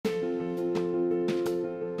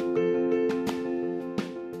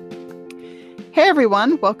Hey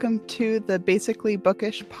everyone, welcome to the Basically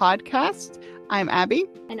Bookish podcast. I'm Abby.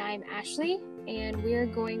 And I'm Ashley, and we're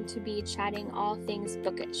going to be chatting all things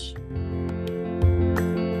bookish.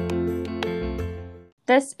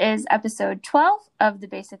 This is episode 12 of the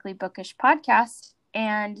Basically Bookish podcast,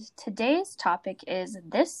 and today's topic is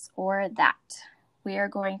this or that. We are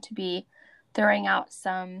going to be throwing out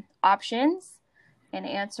some options and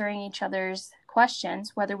answering each other's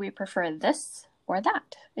questions, whether we prefer this or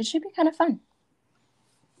that. It should be kind of fun.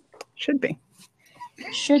 Should be.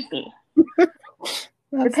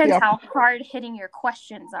 Depends how hard hitting your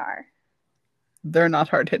questions are. They're not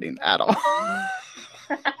hard hitting at all.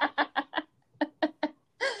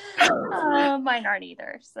 Mine aren't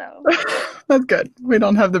either, so. That's good. We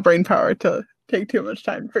don't have the brain power to take too much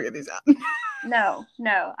time to figure these out. No.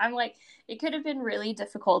 I'm like, it could have been really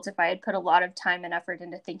difficult if I had put a lot of time and effort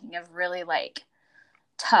into thinking of really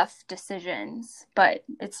tough decisions, but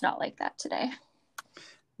it's not like that today.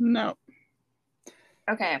 No.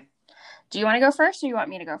 Okay. Do you want to go first or you want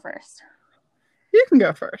me to go first? You can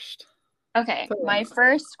go first. Okay. My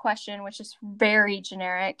first question, which is very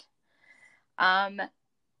generic.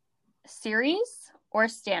 Series or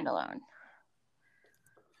standalone?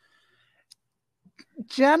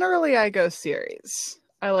 Generally, I go series.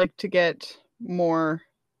 I like to get more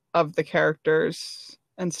of the characters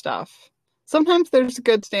and stuff. Sometimes there's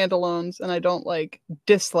good standalones, and I don't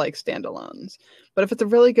dislike standalones. But if it's a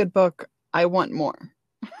really good book, I want more.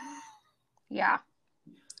 Yeah.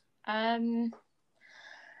 I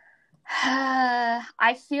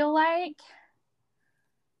feel like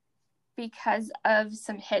because of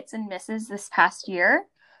some hits and misses this past year,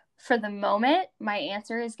 for the moment, my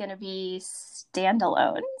answer is going to be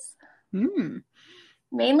standalones.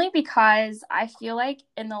 Mainly because I feel like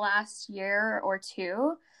in the last year or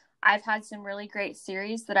two, I've had some really great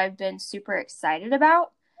series that I've been super excited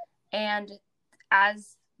about. And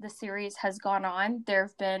as the series has gone on, there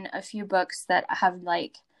have been a few books that have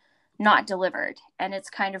not delivered, and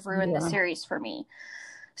it's kind of ruined the series for me.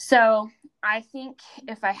 So I think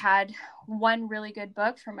if I had one really good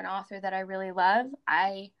book from an author that I really love,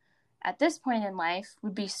 I, at this point in life,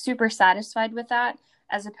 would be super satisfied with that,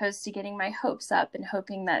 as opposed to getting my hopes up and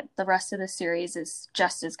hoping that the rest of the series is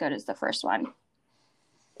just as good as the first one.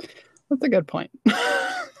 That's a good point.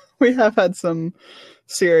 We have had some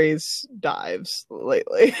series dives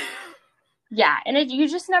lately. Yeah, and you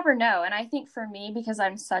just never know. And I think for me, because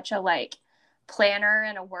I'm such a planner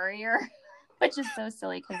and a worrier, which is so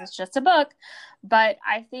silly because it's just a book, but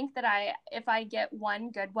I think that if I get one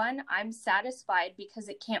good one, I'm satisfied because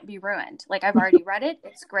it can't be ruined. I've already read it.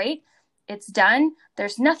 It's great. It's done.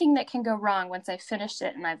 There's nothing that can go wrong once I've finished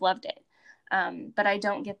it and I've loved it. But I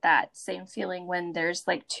don't get that same feeling when there's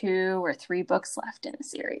 2 or 3 books left in a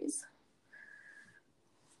series.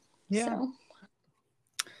 Yeah. So.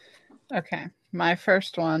 Okay. My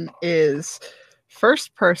first one is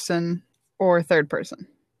first person or third person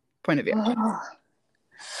point of view.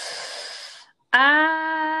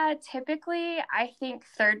 Typically, I think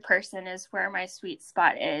third person is where my sweet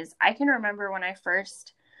spot is. I can remember when I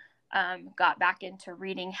first got back into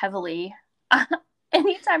reading heavily.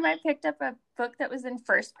 Anytime I picked up a book that was in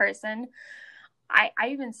first person, I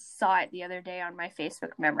even saw it the other day on my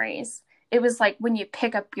Facebook memories. It was when you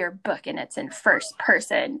pick up your book and it's in first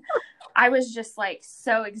person. I was just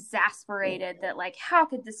so exasperated that how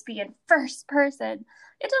could this be in first person?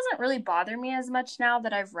 It doesn't really bother me as much now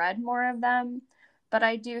that I've read more of them, but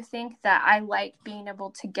I do think that I like being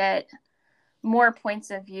able to get more points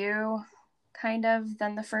of view kind of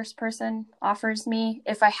than the first person offers me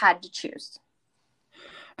if I had to choose.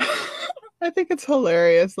 I think it's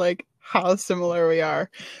hilarious how similar we are,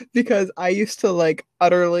 because I used to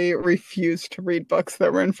utterly refuse to read books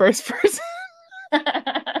that were in first person.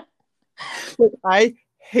 I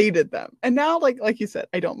hated them, and now like you said,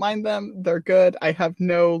 I don't mind them. They're good. I have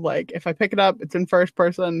no if I pick it up, it's in first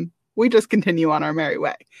person, we just continue on our merry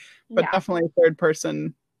way. But Definitely third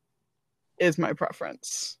person is my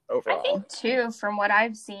preference overall. I think too, from what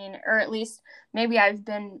I've seen, or at least maybe I've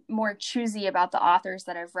been more choosy about the authors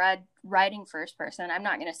that I've read writing first person. I'm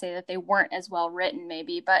not going to say that they weren't as well written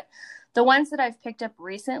maybe, but the ones that I've picked up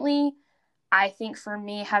recently, I think for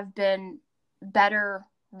me have been better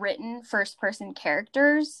written first person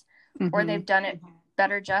characters, or they've done it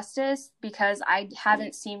better justice, because I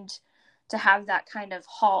haven't seemed to have that kind of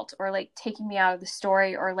halt or taking me out of the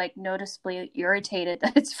story, or noticeably irritated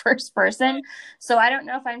that it's first person. So I don't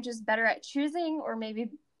know if I'm just better at choosing, or maybe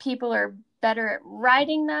people are better at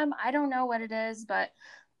writing them. I don't know what it is, but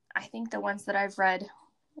I think the ones that I've read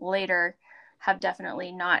later have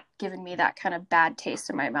definitely not given me that kind of bad taste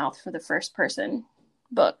in my mouth for the first person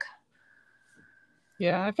book.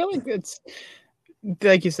 Yeah, I feel like it's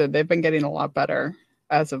like you said, they've been getting a lot better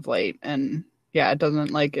as of late. And yeah, it doesn't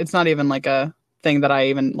like it's not even like a thing that I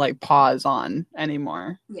even like pause on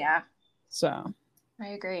anymore. Yeah, So I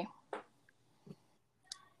agree.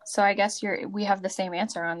 So I guess we have the same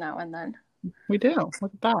answer on that one then. we do.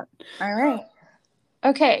 Look at that. All right.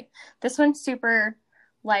 Okay. This one's super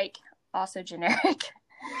like also generic.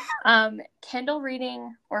 Kindle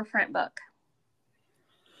reading or print book?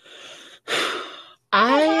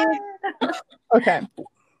 Okay.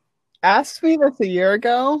 Asked me this a year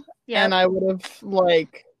ago, Yep. and I would have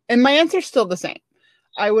like, and my answer's still the same.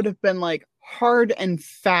 I would have been like hard and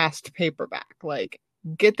fast paperback. Like,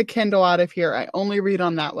 get the Kindle out of here. I only read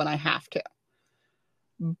on that when I have to.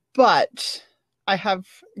 But I have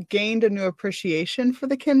gained a new appreciation for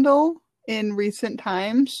the Kindle in recent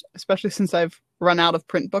times, especially since I've run out of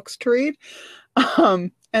print books to read.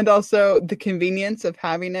 And also the convenience of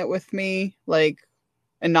having it with me, like,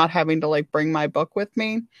 and not having to like bring my book with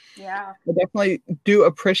me. Yeah. I definitely do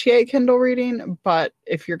appreciate Kindle reading, but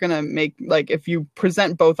if you're gonna make like if you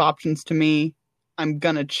present both options to me, I'm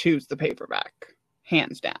gonna choose the paperback,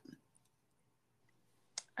 hands down.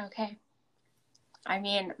 Okay. I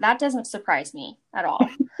mean, that doesn't surprise me at all.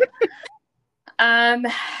 I'm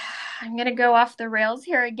gonna go off the rails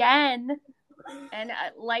here again. And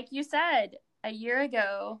like you said, a year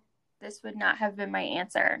ago, this would not have been my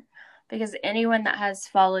answer. Because anyone that has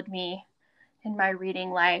followed me in my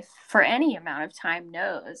reading life for any amount of time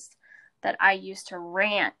knows that I used to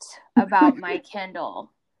rant about my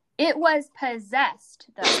Kindle. It was possessed,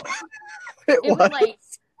 though. It would like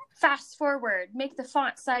fast forward, make the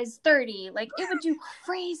font size 30. Like it would do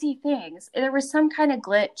crazy things. There was some kind of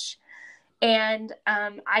glitch. And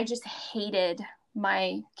I just hated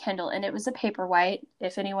my Kindle. And it was a Paperwhite,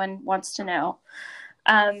 if anyone wants to know.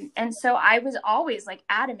 And so I was always like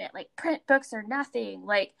adamant, like print books are nothing.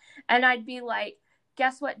 Like, and I'd be like,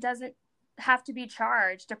 guess what doesn't have to be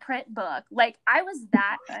charged? A print book. Like I was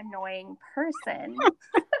that annoying person.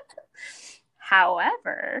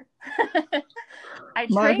 However, I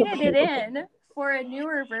traded it in for a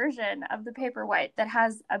newer version of the Paperwhite that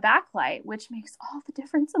has a backlight, which makes all the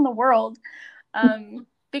difference in the world.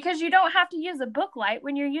 Because you don't have to use a book light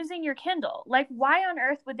when you're using your Kindle. Like, why on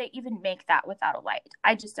earth would they even make that without a light?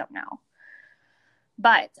 I just don't know.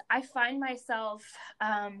 But I find myself,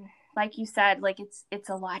 like you said, like it's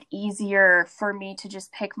a lot easier for me to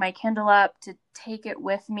just pick my Kindle up, to take it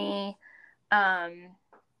with me. I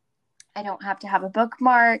don't have to have a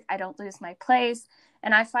bookmark. I don't lose my place.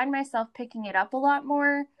 And I find myself picking it up a lot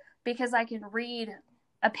more because I can read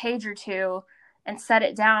a page or two and set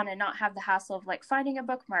it down and not have the hassle of like finding a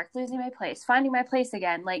bookmark, losing my place, finding my place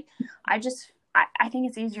again. Like I think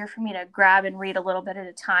it's easier for me to grab and read a little bit at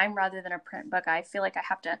a time rather than a print book. I feel like I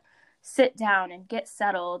have to sit down and get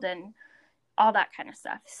settled and all that kind of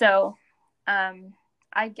stuff. So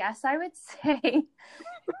I guess I would say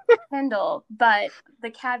Kindle, but the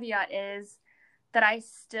caveat is that I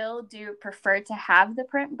still do prefer to have the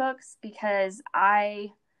print books because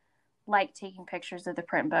I like taking pictures of the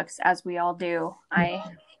print books, as we all do.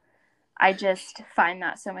 I just find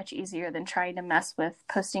that so much easier than trying to mess with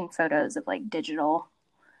posting photos of like digital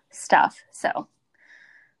stuff. So,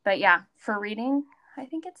 but yeah, for reading, I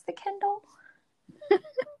think it's the Kindle.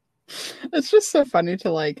 It's just so funny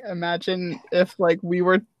to like imagine if like we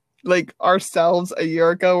were like ourselves a year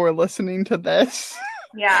ago were listening to this.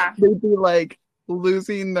 Yeah. They'd be like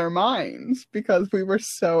losing their minds because we were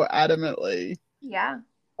so adamantly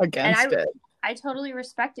against it. I totally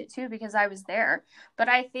respect it too because I was there. But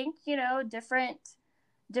I think, you know, different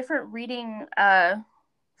reading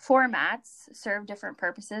formats serve different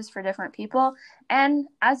purposes for different people. And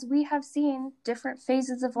as we have seen, different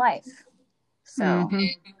phases of life. So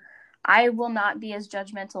I will not be as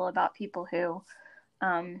judgmental about people who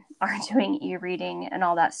are doing e-reading and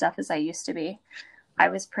all that stuff as I used to be. I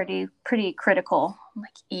was pretty critical. I'm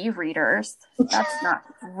like, e-readers? That's not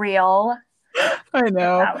real. I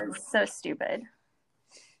know. That was so stupid.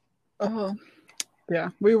 Oh, yeah.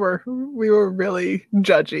 We were really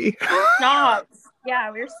judgy. Snobs.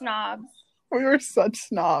 Yeah, we were snobs. We were such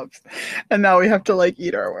snobs. And now we have to like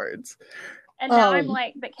eat our words. And now I'm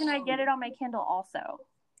like, but can I get it on my Kindle also?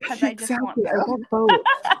 Because I just want I want both.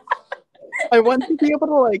 I want to be able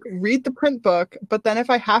to like read the print book, but then if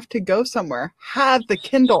I have to go somewhere, have the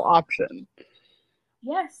Kindle option.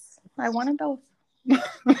 Yes, I want them both.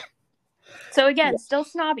 So again, still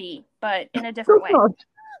snobby, but in a different way.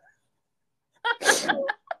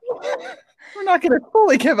 We're not going to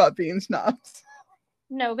fully give up being snobs.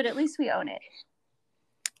 No, but at least we own it.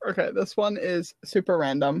 Okay, this one is super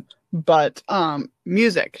random, but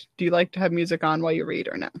music. Do you like to have music on while you read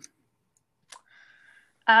or no?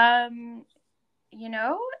 Um, you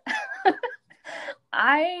know,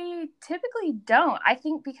 I typically don't. I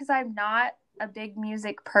think because I'm not a big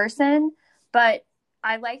music person, but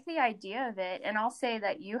I like the idea of it. And I'll say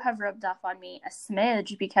that you have rubbed off on me a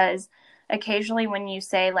smidge because occasionally when you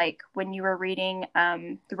say, like, when you were reading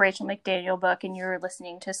the Rachel McDaniel book and you were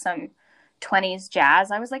listening to some 20s jazz,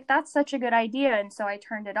 I was like, that's such a good idea. And so I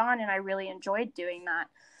turned it on and I really enjoyed doing that.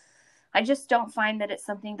 I just don't find that it's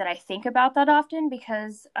something that I think about that often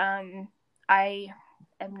because I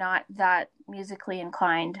am not that musically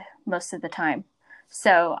inclined most of the time.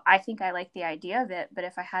 So I think I like the idea of it, but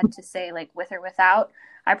if I had to say like with or without,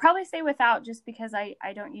 I'd probably say without just because I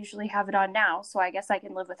don't usually have it on now. So I guess I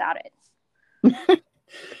can live without it.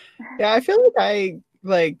 Yeah, I feel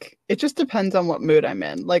like it just depends on what mood I'm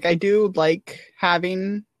in. Like I do like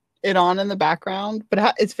having it on in the background,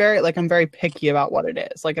 but it's very like I'm very picky about what it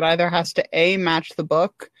is. Like it either has to A match the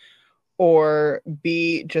book or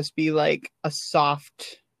B just be like a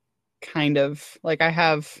soft kind of like I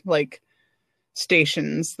have like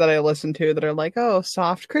stations that I listen to that are like, oh,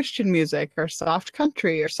 soft Christian music or soft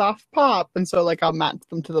country or soft pop. And so like I'll match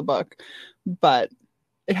them to the book. But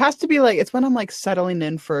it has to be like it's when I'm like settling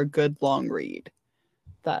in for a good long read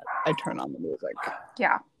that I turn on the music.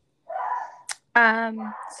 Yeah.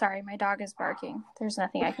 Sorry, my dog is barking. There's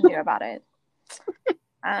nothing I can do about it.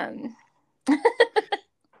 Um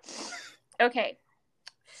Okay.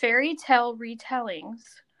 Fairy tale retellings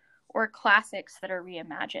or classics that are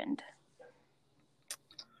reimagined?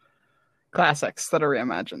 Classics that are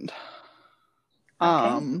reimagined.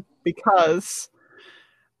 Okay. Because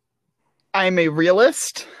I'm a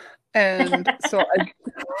realist and so I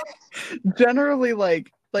generally like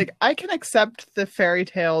I can accept the fairy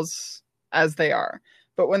tales as they are.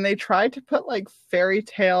 But when they try to put like fairy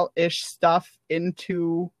tale-ish stuff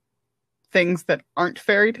into things that aren't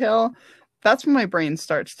fairy tale, that's when my brain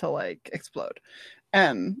starts to like explode.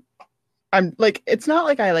 And I'm like it's not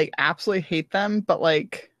like I like absolutely hate them, but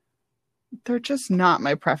like they're just not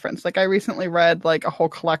my preference. Like I recently read like a whole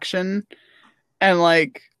collection and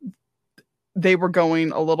like they were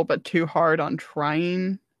going a little bit too hard on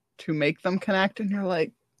trying to make them connect and you're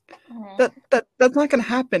like that's not going to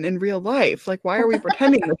happen in real life. Like why are we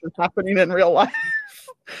pretending this is happening in real life?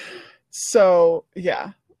 So,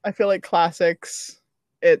 yeah, I feel like classics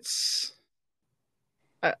it's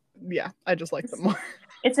yeah, I just like them more.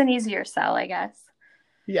 It's an easier sell, I guess.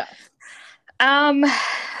 Yeah. I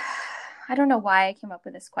don't know why I came up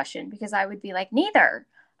with this question because I would be like neither.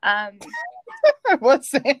 I was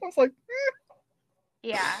saying I was like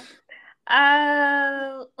Yeah.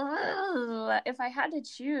 If I had to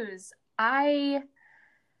choose,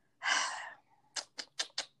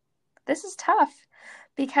 this is tough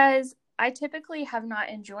because I typically have not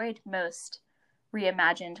enjoyed most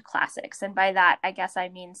reimagined classics. And by that, I guess I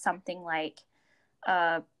mean something like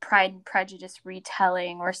Pride and Prejudice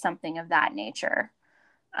retelling or something of that nature.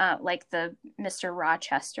 Like the Mr.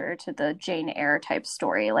 Rochester to the Jane Eyre type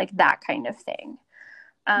story, like that kind of thing.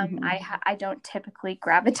 I don't typically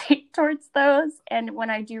gravitate towards those. And when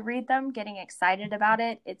I do read them, getting excited about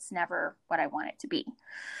it, it's never what I want it to be.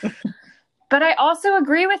 But I also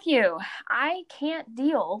agree with you. I can't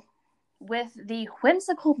deal with the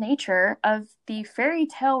whimsical nature of the fairy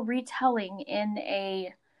tale retelling in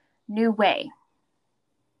a new way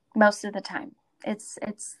most of the time. It's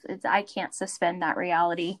I can't suspend that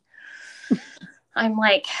reality. I'm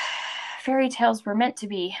like, fairy tales were meant to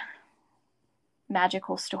be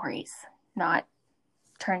magical stories, not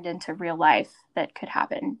turned into real life that could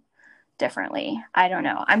happen differently. I don't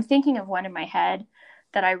know. I'm thinking of one in my head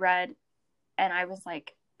that I read and I was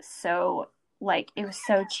like so like it was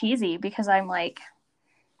so cheesy because I'm like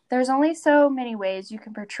there's only so many ways you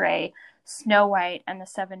can portray Snow White and the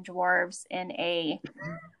Seven Dwarfs in a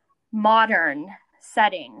modern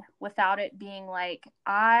setting without it being like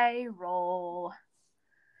eye roll.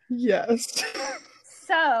 yes.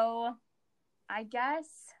 So I guess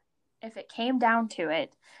if it came down to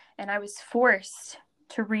it and I was forced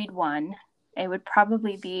to read one, it would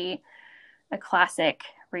probably be a classic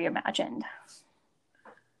reimagined.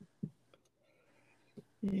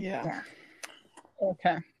 Yeah.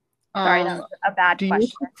 Okay. Sorry, that was a bad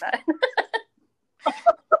question, but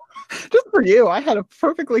just for you, I had a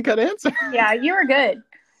perfectly good answer. Yeah, you were good.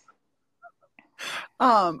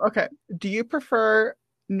 Okay. Do you prefer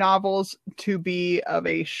novels to be of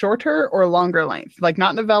a shorter or longer length? Like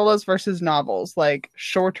not novellas versus novels, like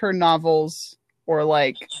shorter novels or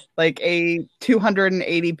like a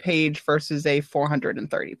 280 page versus a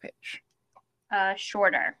 430 page.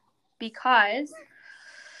 shorter, because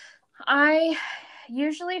I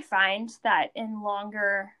usually find that in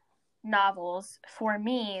longer novels, for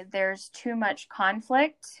me, there's too much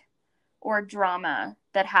conflict or drama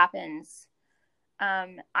that happens.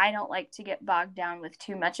 I don't like to get bogged down with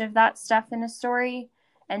too much of that stuff in a story.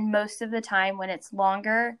 And most of the time, when it's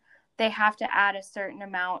longer, they have to add a certain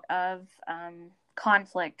amount of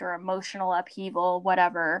conflict or emotional upheaval,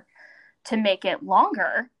 whatever, to make it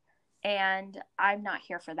longer. And I'm not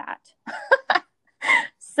here for that.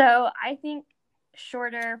 So I think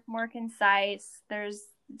shorter, more concise. There's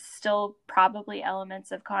still probably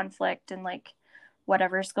elements of conflict and like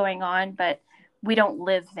whatever's going on, but we don't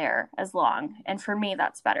live there as long. And for me,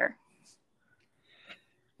 that's better.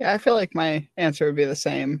 Yeah, I feel like my answer would be the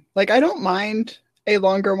same. Like, I don't mind a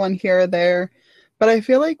longer one here or there, but I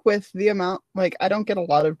feel like with the amount, like, I don't get a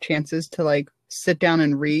lot of chances to like sit down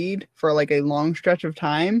and read for like a long stretch of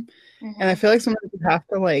time. And I Mm-hmm. feel like sometimes you have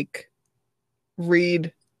to like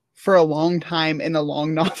read for a long time in a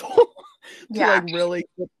long novel to Yeah. like really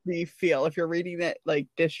get the feel. If you're reading it like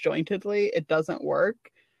disjointedly, it doesn't work.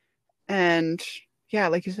 And yeah,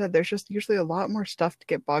 like you said, there's just usually a lot more stuff to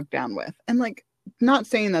get bogged down with. And like, not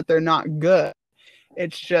saying that they're not good.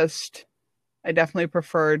 It's just I definitely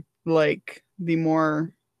preferred like the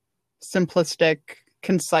more simplistic,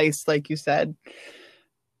 concise, like you said,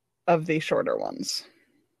 of the shorter ones.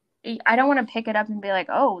 I don't want to pick it up and be like,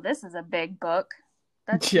 oh, this is a big book.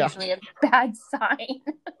 That's Yeah. usually a bad sign.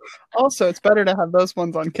 Also, it's better to have those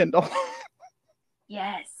ones on Kindle.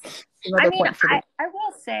 Yes. I Another mean, point for me. I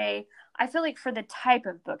will say, I feel like for the type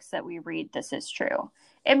of books that we read, this is true.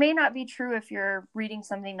 It may not be true if you're reading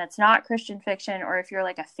something that's not Christian fiction or if you're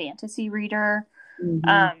like a fantasy reader. Mm-hmm.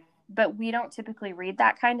 Um, but we don't typically read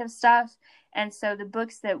that kind of stuff. And so the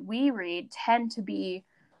books that we read tend to be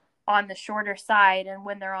on the shorter side. And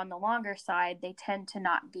when they're on the longer side, they tend to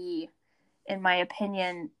not be, in my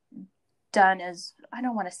opinion, done as, I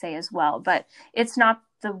don't want to say as well, but it's not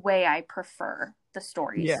the way I prefer the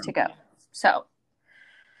stories Yeah. to go. So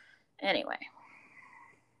anyway,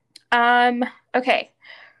 um, okay,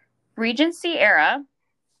 Regency era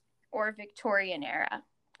or Victorian era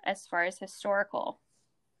as far as historical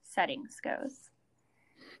settings goes.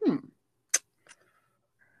 Hmm.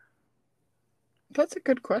 That's a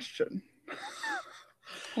good question.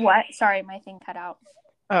 What? Sorry, my thing cut out.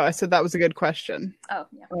 Oh, I said that was a good question. Oh,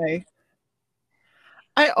 yeah.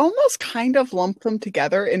 I almost kind of lump them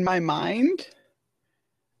together in my mind.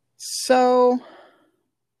 So,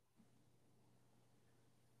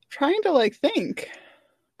 trying to like think.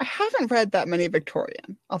 I haven't read that many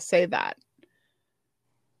Victorian. I'll say that.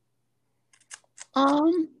 But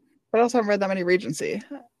I also haven't read that many Regency.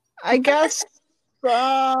 I guess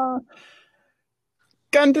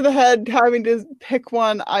gun to the head, having to pick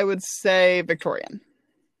one, I would say Victorian.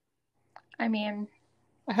 I mean,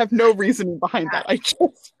 I have no reasoning behind that. I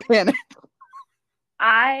just panicked.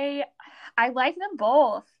 I like them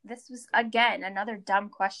both. This was again another dumb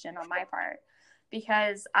question on my part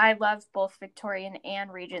because I love both Victorian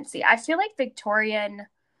and Regency. I feel like Victorian,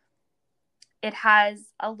 it has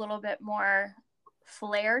a little bit more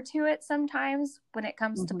flair to it sometimes when it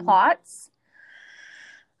comes to plots.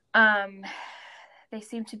 They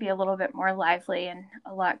seem to be a little bit more lively and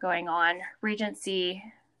a lot going on. Regency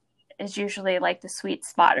is usually like the sweet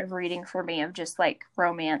spot of reading for me, of just like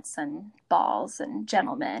romance and balls and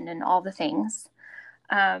gentlemen and all the things.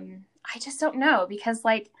 I just don't know, because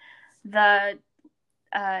like the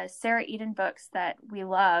Sarah Eden books that we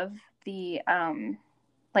love, the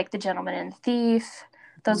like The Gentleman and the Thief,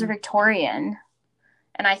 those are Victorian.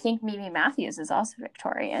 And I think Mimi Matthews is also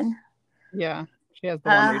Victorian. Yeah, she has the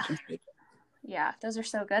one Regency. Yeah, those are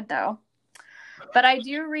so good though. But I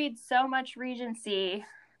do read so much Regency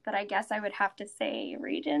that I guess I would have to say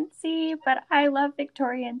Regency, but I love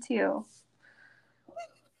Victorian too.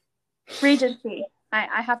 Regency.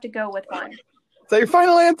 I have to go with one. Is that your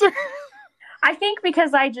final answer? I think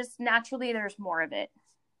because I just naturally, there's more of it.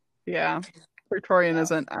 Yeah. Victorian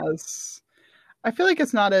isn't as I feel like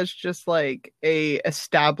it's not as just like a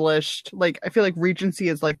established, like I feel like Regency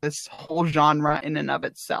is like this whole genre in and of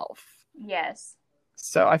itself. Yes.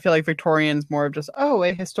 So I feel like Victorian's more of just, oh,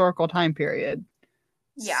 a historical time period.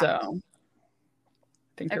 Yeah. So I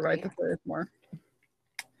think you're right that there is more.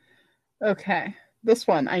 Okay. This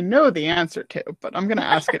one I know the answer to, but I'm gonna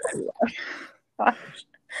ask it anyway.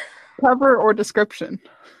 Cover or description?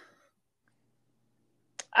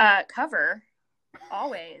 Cover.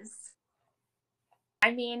 Always.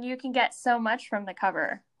 I mean, you can get so much from the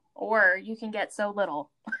cover, or you can get so little.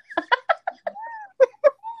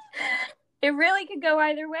 It really could go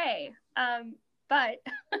either way. But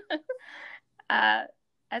Uh,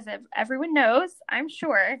 as everyone knows, I'm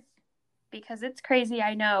sure, because it's crazy,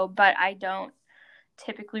 I know, but I don't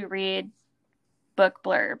typically read book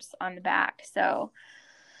blurbs on the back. So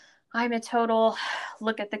I'm a total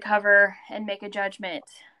look at the cover and make a judgment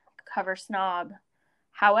cover snob.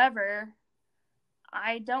 However,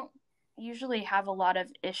 I don't usually have a lot of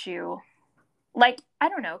issue. Like, I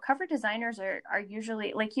don't know, cover designers are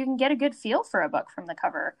usually like, you can get a good feel for a book from the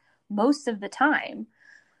cover most of the time.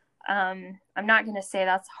 I'm not going to say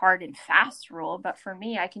that's hard and fast rule, but for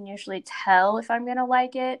me, I can usually tell if I'm going to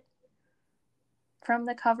like it from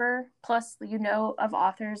the cover, plus, of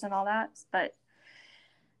authors and all that. But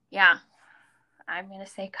yeah, I'm going to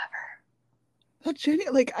say cover.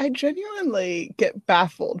 I genuinely get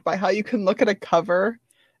baffled by how you can look at a cover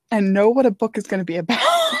and know what a book is going to be about.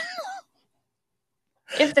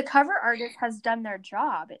 If the cover artist has done their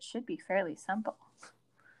job, it should be fairly simple.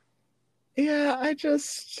 Yeah, I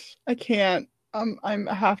can't. I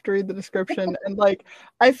have to read the description, and like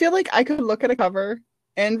I feel like I could look at a cover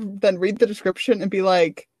and then read the description and be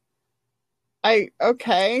like,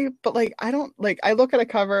 okay, but like I don't like I look at a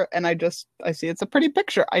cover and I see it's a pretty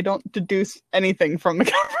picture. I don't deduce anything from the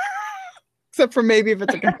cover except for maybe if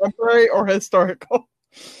it's a contemporary or historical.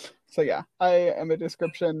 So yeah, I am a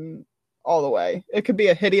description all the way. It could be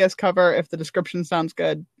a hideous cover. If the description sounds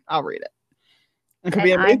good, I'll read it. It could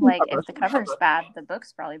be an And I'm amazing like, cover. if the cover's bad, the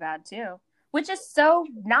book's probably bad too. Which is so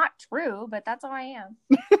not true, but that's how I am.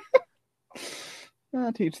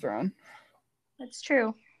 To each their own. It's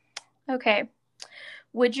true. Okay.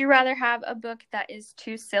 Would you rather have a book that is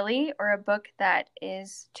too silly or a book that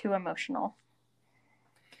is too emotional?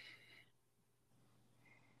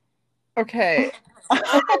 Okay.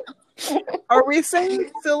 Are we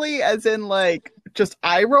saying silly as in like just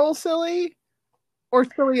eye roll silly? Or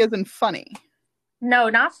silly as in funny? No,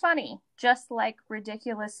 not funny. Just like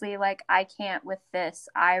ridiculously, like, I can't with this,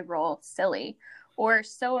 eye roll silly. Or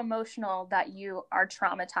so emotional that you are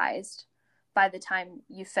traumatized by the time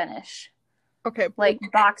you finish. Okay. Like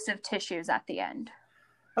box of tissues at the end.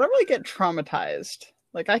 I don't really get traumatized.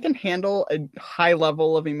 Like I can handle a high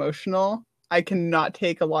level of emotional. I cannot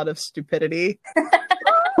take a lot of stupidity.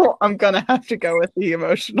 I'm gonna have to go with the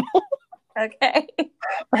emotional. Okay.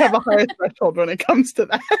 I have a higher threshold when it comes to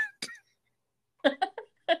that.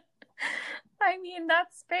 I mean,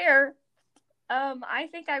 that's fair. I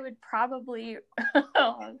think I would probably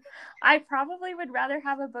I probably would rather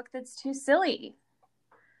have a book that's too silly.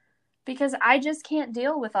 Because I just can't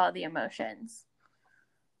deal with all the emotions.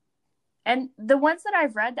 And the ones that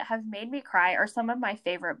I've read that have made me cry are some of my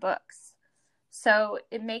favorite books. So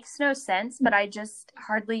it makes no sense, but I just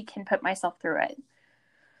hardly can put myself through it.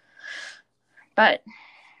 But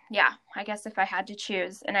yeah, I guess if I had to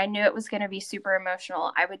choose and I knew it was going to be super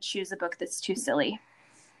emotional, I would choose a book that's too silly.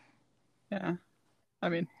 Yeah. I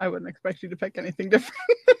mean, I wouldn't expect you to pick anything different.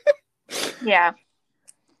 Yeah.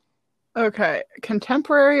 Okay.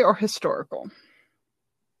 Contemporary or historical?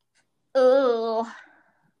 Ugh.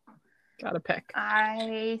 Gotta pick.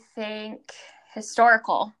 I think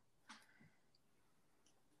historical.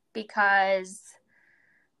 Because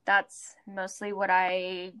that's mostly what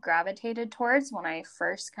I gravitated towards when I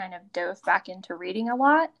first kind of dove back into reading a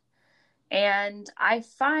lot. And I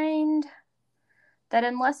find that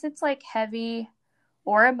unless it's like heavy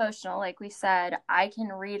or emotional, like we said, I can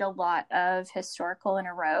read a lot of historical in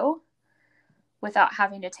a row without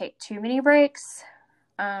having to take too many breaks.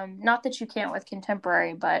 Not that you can't with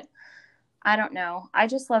contemporary, but I don't know. I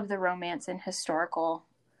just love the romance in historical.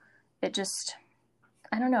 It just,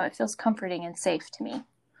 I don't know, it feels comforting and safe to me.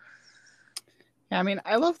 Yeah, I mean,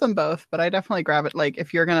 I love them both, but I definitely grab it. Like,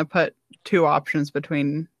 if you're gonna put two options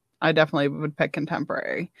between, I definitely would pick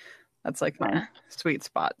contemporary. That's like my sweet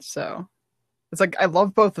spot. So it's like I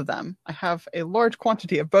love both of them. I have a large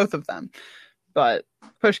quantity of both of them. But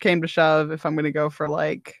push came to shove, if I'm gonna go for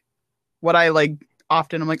like what I like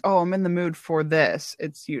often, I'm like, oh, I'm in the mood for this.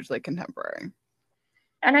 It's usually contemporary.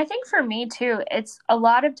 And I think for me too, it's a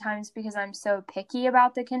lot of times because I'm so picky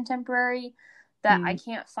about the contemporary that I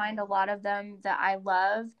can't find a lot of them that I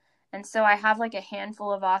love. And so I have like a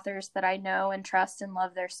handful of authors that I know and trust and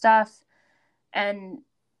love their stuff. And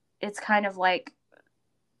it's kind of like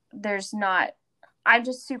there's not, I'm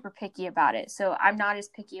just super picky about it. So I'm not as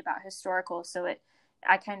picky about historical. So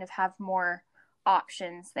I kind of have more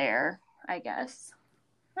options there, I guess.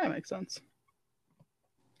 That makes sense.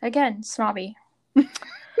 Again, snobby.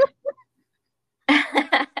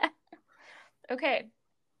 Okay.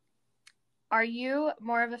 Are you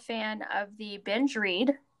more of a fan of the binge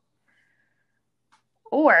read,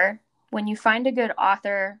 or when you find a good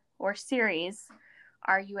author or series,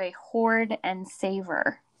 are you a hoard and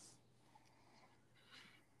saver?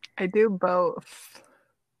 I do both.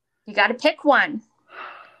 You got to pick one.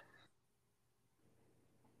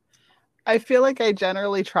 I feel like I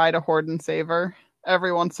generally try to hoard and savor.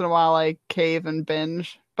 Every once in a while, I cave and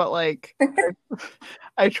binge, but like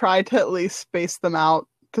I try to at least space them out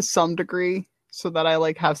to some degree so that I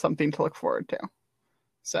like have something to look forward to.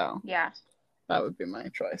 So Yeah. that would be my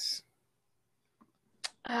choice.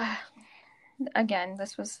 Again,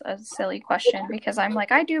 this was a silly question because I'm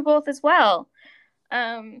like, I do both as well.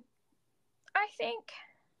 I think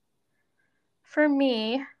for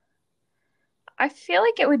me, I feel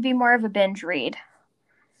like it would be more of a binge read.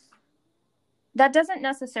 That doesn't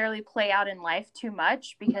necessarily play out in life too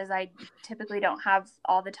much because I typically don't have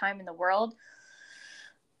all the time in the world.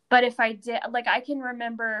 But if I did, like, I can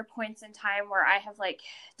remember points in time where I have like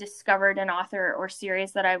discovered an author or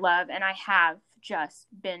series that I love and I have just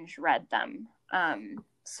binge read them.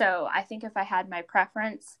 So I think if I had my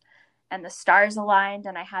preference and the stars aligned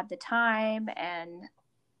and I had the time, and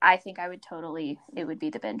I think I would totally, it would be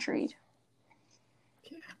the binge read.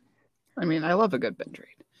 Yeah. I mean, I love a good binge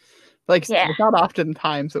read. Like, Yeah. it's not often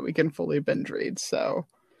times that we can fully binge read, so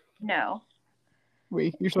No.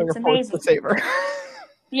 we usually It's are forced to amazing. savor.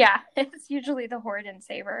 Yeah, it's usually the hoard and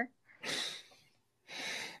savor.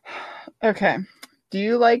 Okay. Do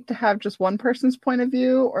you like to have just one person's point of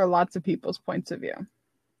view or lots of people's points of view?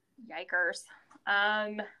 Yikers.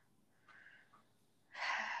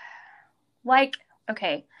 Like,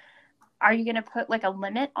 okay, are you gonna put like a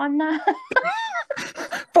limit on that?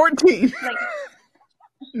 14. Like,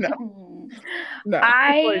 No.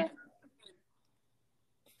 I like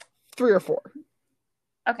 3 or 4.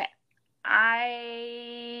 Okay.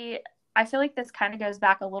 I feel like this kind of goes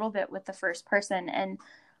back a little bit with the first person, and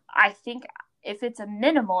I think if it's a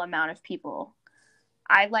minimal amount of people,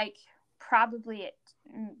 I like probably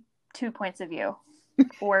 2 points of view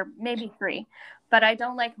or maybe 3, but I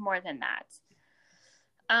don't like more than that.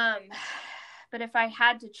 But if I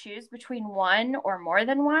had to choose between one or more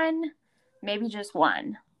than one, maybe just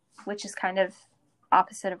one, which is kind of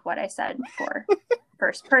opposite of what I said for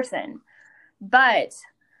first person. But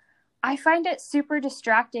I find it super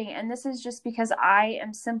distracting, and this is just because I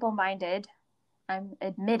am simple-minded. I'm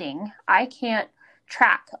admitting I can't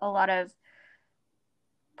track a lot of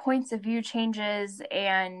points of view changes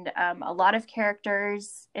and a lot of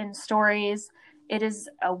characters in stories. It is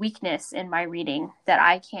a weakness in my reading that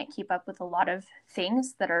I can't keep up with a lot of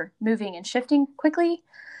things that are moving and shifting quickly.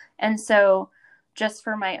 And so just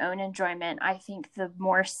for my own enjoyment, I think the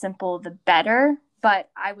more simple, the better, but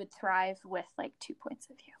I would thrive with like 2 points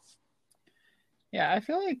of view. Yeah, I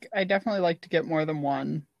feel like I definitely like to get more than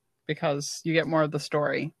one because you get more of the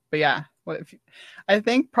story. But yeah, I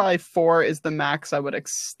think probably 4 is the max I would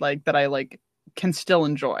like that I like can still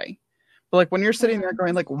enjoy. But like when you're sitting there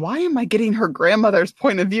going like, why am I getting her grandmother's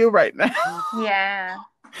point of view right now? Yeah.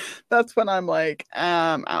 That's when I'm like,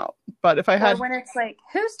 out. But if I had, or when it's like,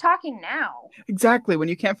 who's talking now? Exactly, when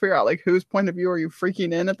you can't figure out like whose point of view are you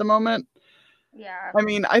freaking in at the moment. Yeah. I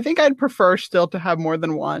mean, I think I'd prefer still to have more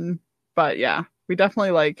than one. But yeah, we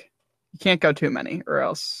definitely like, you can't go too many or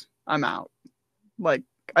else I'm out. Like,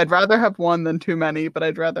 I'd rather have one than too many, but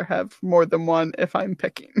I'd rather have more than one if I'm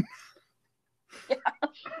picking. Yeah.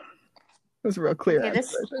 It was a real clear Okay,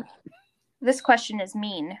 answer. this question is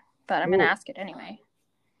mean, but I'm going to ask it anyway.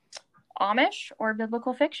 Amish or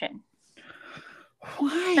biblical fiction?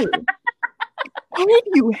 Why? Why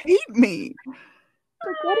do you hate me?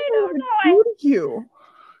 Like, what I did I don't know. do to you?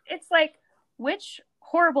 It's like, which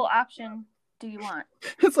horrible option do you want?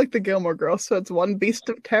 It's like the Gilmore Girls, so it's one beast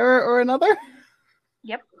of terror or another?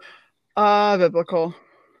 Yep. Biblical.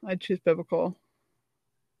 I'd choose biblical.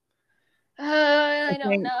 I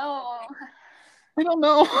don't know. I don't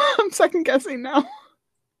know. I'm second guessing now.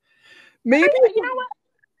 Maybe. You know what?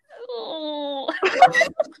 Oh. I was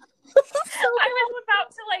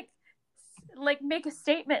about to like make a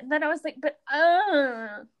statement, and then I was like, but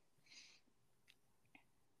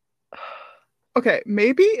Okay,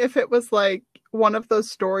 maybe if it was like one of those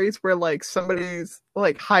stories where like somebody's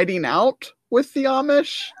like hiding out with the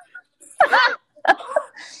Amish.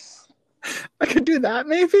 I could do that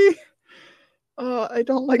maybe. I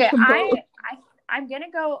don't like them both. I'm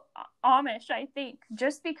gonna go Amish, I think,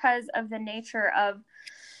 just because of the nature of,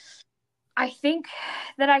 I think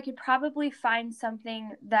that I could probably find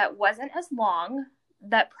something that wasn't as long,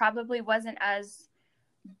 that probably wasn't as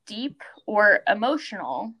deep or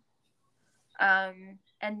emotional.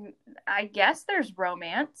 And I guess there's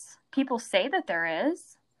romance. People say that there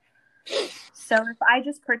is. So if I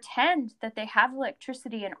just pretend that they have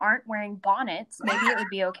electricity and aren't wearing bonnets, maybe it would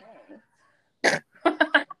be okay.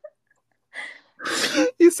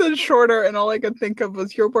 You said shorter, and all I could think of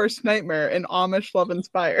was Your Worst Nightmare and Amish Love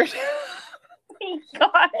Inspired. Oh my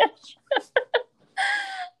gosh.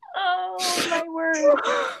 Oh my word.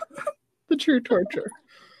 The true torture.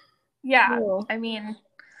 Yeah, Oh, I mean,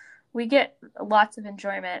 we get lots of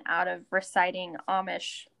enjoyment out of reciting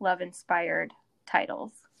Amish love inspired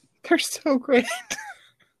titles. they're so great.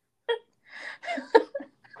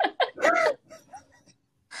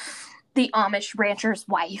 The Amish rancher's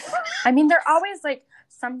wife. I mean, they're always like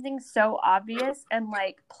something so obvious and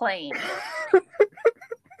like plain.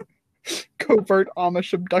 Covert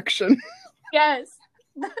Amish abduction. Yes.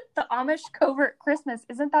 The Amish covert Christmas.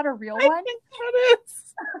 Isn't that a real I one? think that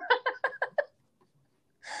is.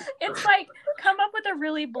 It's like, come up with a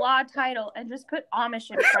really blah title and just put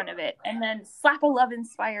Amish in front of it and then slap a love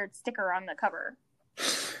inspired sticker on the cover.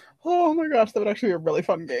 Oh my gosh, that would actually be a really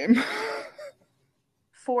fun game.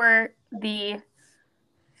 For the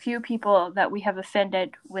few people that we have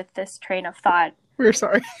offended with this train of thought, We're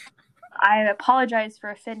sorry. I apologize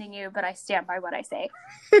for offending you, but I stand by what I say.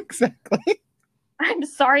 Exactly. I'm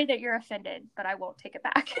sorry that you're offended, but I won't take it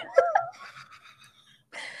back.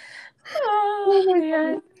 Oh,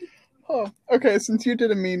 man. Oh, okay, since you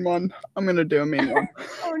did a mean one, I'm gonna do a mean one.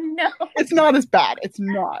 Oh, no. It's not as bad. It's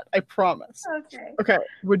not. I promise. Okay. Okay,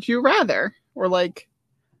 would you rather, or like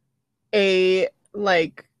a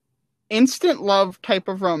like instant love type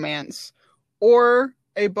of romance, or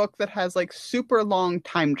a book that has like super long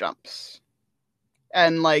time jumps?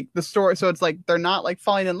 And like the story, so it's like they're not like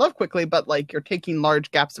falling in love quickly, but like you're taking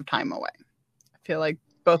large gaps of time away. I feel like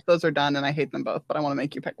both those are done and I hate them both, but I want to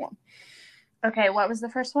make you pick one. Okay, what was the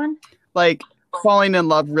first one? Like falling in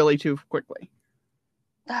love really too quickly.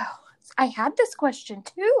 Oh, I had this question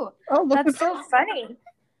too. Oh, look, That's so funny.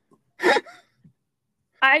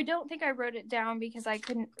 I don't think I wrote it down because I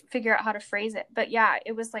couldn't figure out how to phrase it. But yeah,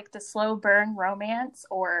 it was like the slow burn romance,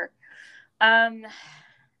 or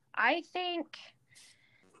I think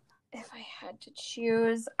if I had to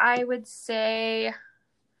choose, I would say,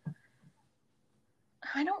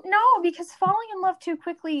 I don't know, because falling in love too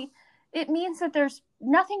quickly, it means that there's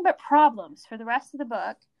nothing but problems for the rest of the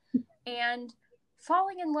book. And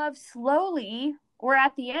falling in love slowly or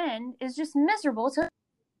at the end is just miserable. So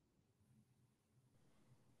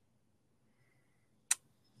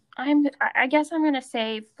I guess I'm going to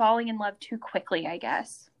say falling in love too quickly, I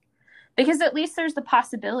guess. Because at least there's the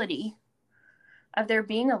possibility of there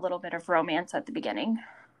being a little bit of romance at the beginning.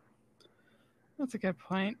 that's a good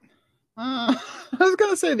point. I was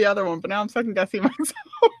gonna say the other one, but now I'm second guessing myself.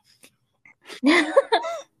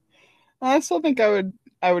 I still think I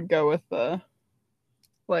would go with the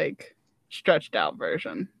like stretched out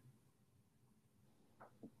version.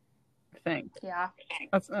 I think Yeah.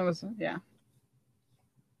 that was yeah.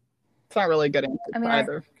 It's not really a good answer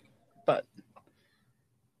either, but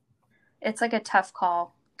it's like a tough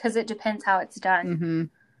call because it depends how it's done.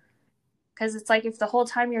 Because it's like if the whole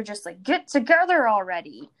time you're just like, get together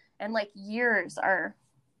already, and like years are,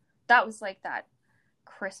 that was like that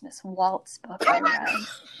Christmas waltz book I read.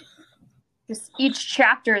 Just each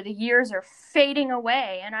chapter, the years are fading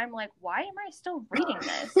away, and I'm like, why am I still reading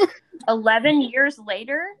this? 11 years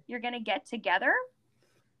later, you're gonna get together?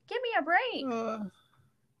 Give me a break.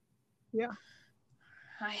 Yeah.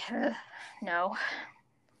 No.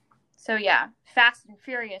 So yeah, Fast and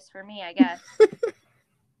Furious for me, I guess.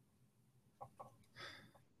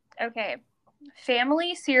 Okay.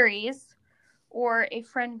 Family series or a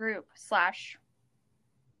friend group /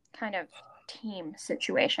 kind of team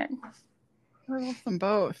situation? I love them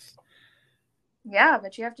both. Yeah,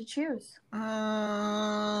 but you have to choose.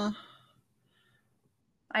 I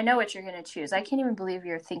know what you're going to choose. I can't even believe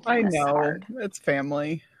you're thinking I this know. hard. It's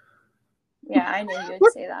family. Yeah, I knew you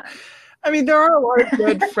would say that. I mean, there are a lot of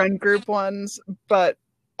good friend group ones, but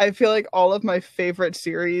I feel like all of my favorite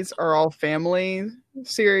series are all family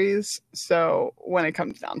series. So when it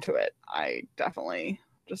comes down to it, I definitely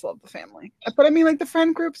just love the family. But I mean, like the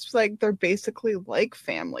friend groups, like they're basically like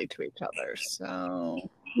family to each other. So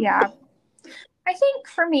yeah, I think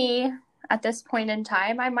for me at this point in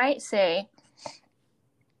time, I might say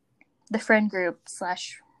the friend group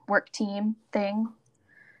 / work team thing.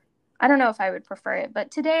 I don't know if I would prefer it, but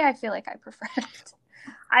today I feel like I prefer it.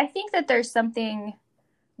 I think that there's something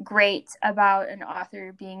great about an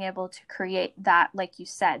author being able to create that, like you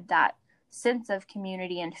said, that sense of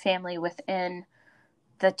community and family within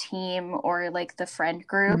the team or like the friend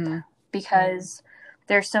group, because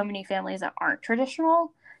there's so many families that aren't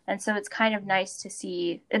traditional. And so it's kind of nice to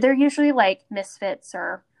see, they're usually like misfits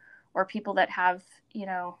or people that have, you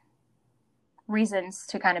know, reasons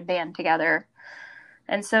to kind of band together.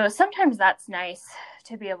 And so sometimes that's nice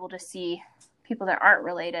to be able to see people that aren't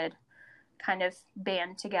related kind of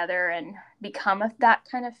band together and become that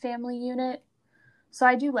kind of family unit. So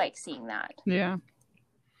I do like seeing that. Yeah.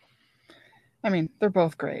 I mean, they're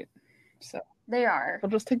both great. So they are.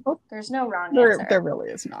 We'll just take both. There's no wrong answer. There really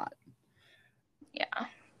is not. Yeah.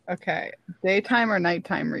 Okay. Daytime or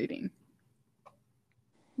nighttime reading?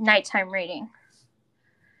 Nighttime reading.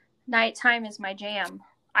 Nighttime is my jam.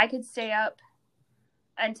 I could stay up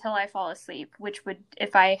until I fall asleep, which would,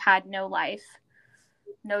 if I had no life,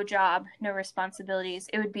 no job, no responsibilities,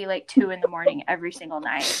 it would be like 2 a.m. every single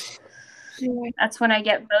night. That's when I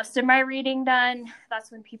get most of my reading done.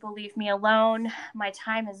 That's when people leave me alone. My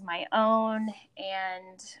time is my own,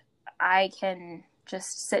 and I can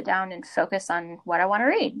just sit down and focus on what I want to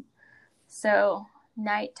read. So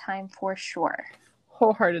nighttime for sure.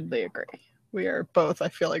 Wholeheartedly agree. We are both, I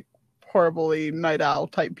feel like, horribly night owl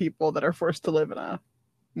type people that are forced to live in a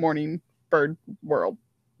morning bird world.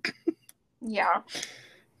 Yeah.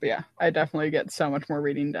 But yeah, I definitely get so much more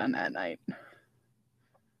reading done at night.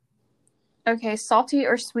 Okay, salty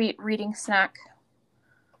or sweet reading snack?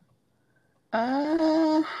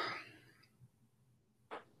 I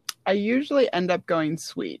usually end up going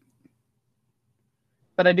sweet.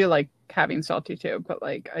 But I do like having salty too, but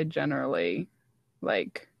like I generally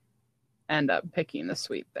like end up picking the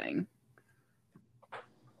sweet thing.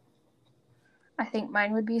 I think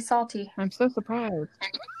mine would be salty. I'm so surprised.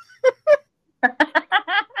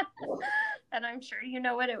 And I'm sure you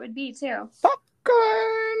know what it would be too.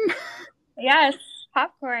 Popcorn! Yes,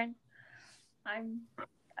 popcorn. I'm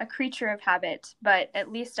a creature of habit, but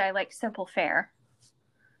at least I like simple fare.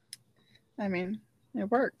 I mean, it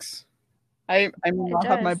works. I'll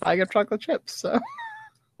have my bag of chocolate chips, so.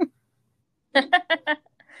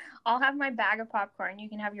 I'll have my bag of popcorn. You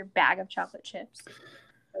can have your bag of chocolate chips.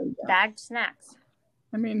 Bagged snacks.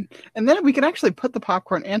 I mean, and then we can actually put the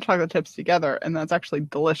popcorn and chocolate chips together, and that's actually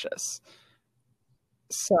delicious.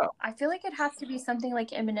 So I feel like it has to be something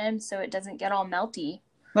like M&M's so it doesn't get all melty.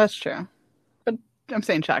 That's true. But I'm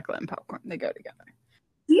saying chocolate and popcorn, they go together.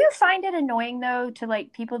 Do you find it annoying though to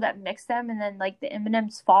like people that mix them and then like the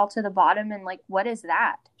M&Ms fall to the bottom and like what is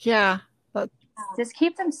that? Yeah. Just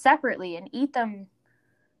keep them separately and eat them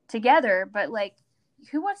together, but like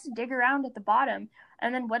who wants to dig around at the bottom?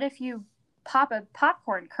 And then what if you pop a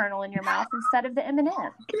popcorn kernel in your mouth instead of the M&M?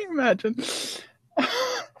 Can you imagine?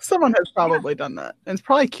 Someone has probably done that, and it's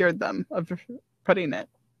probably cured them of putting it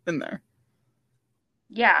in there.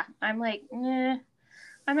 Yeah, I'm like,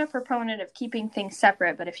 I'm a proponent of keeping things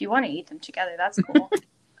separate, but if you want to eat them together, that's cool.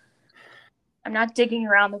 I'm not digging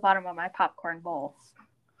around the bottom of my popcorn bowl.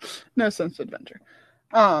 No sense of adventure.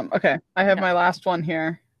 Okay, I have my last one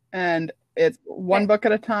here, and it's one book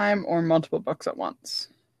at a time or multiple books at once.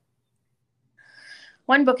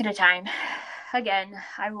 One book at a time. Again,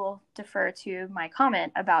 I will defer to my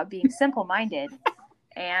comment about being simple-minded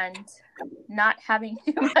and not having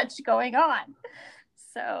too much going on.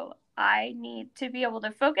 So I need to be able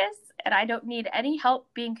to focus, and I don't need any help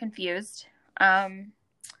being confused.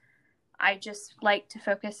 I just like to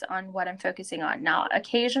focus on what I'm focusing on. Now,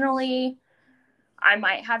 occasionally, I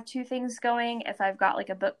might have 2 things going if I've got like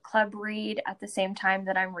a book club read at the same time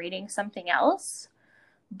that I'm reading something else.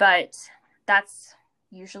 But that's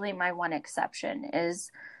usually my one exception,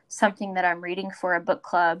 is something that I'm reading for a book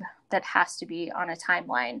club that has to be on a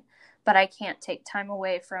timeline. But I can't take time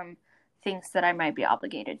away from things that I might be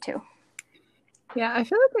obligated to. Yeah, I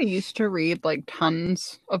feel like I used to read like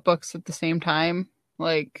tons of books at the same time.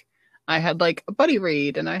 Like I had like a buddy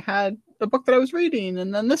read, and I had a book that I was reading,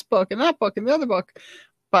 and then this book and that book and the other book.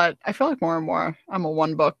 But I feel like more and more I'm a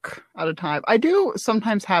one book at a time. I do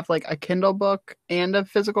sometimes have like a Kindle book and a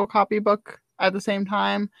physical copy book at the same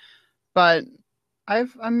time, but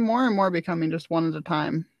I'm more and more becoming just one at a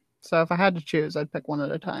time. So if I had to choose, I'd pick one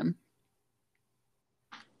at a time.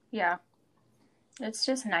 Yeah. It's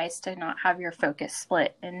just nice to not have your focus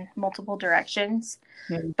split in multiple directions.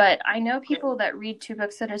 Yeah. But I know people that read 2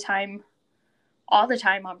 books at a time all the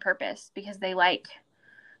time on purpose because they like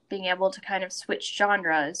being able to kind of switch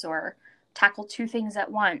genres or tackle 2 things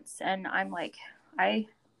at once. And I'm like, I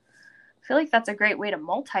feel like that's a great way to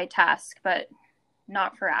multitask, but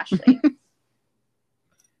not for Ashley.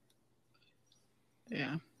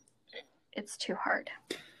 Yeah. It's too hard.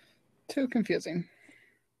 Too confusing.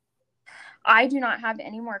 I do not have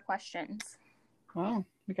any more questions. Wow,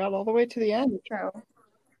 we got all the way to the end. True.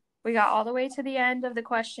 We got all the way to the end of the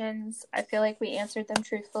questions. I feel like we answered them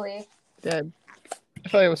truthfully. Did. I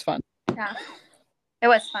feel like it was fun. Yeah, it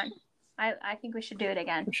was fun. I think we should do it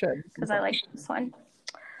again. We should. Because I like this one.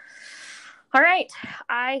 All right.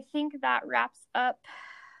 I think that wraps up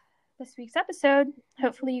this week's episode.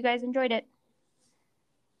 Hopefully you guys enjoyed it.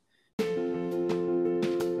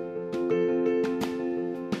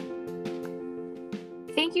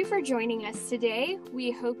 Thank you for joining us today.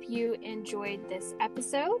 We hope you enjoyed this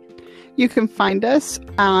episode. You can find us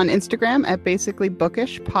on Instagram at Basically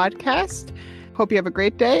Bookish Podcast. Hope you have a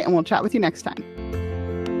great day, and we'll chat with you next time.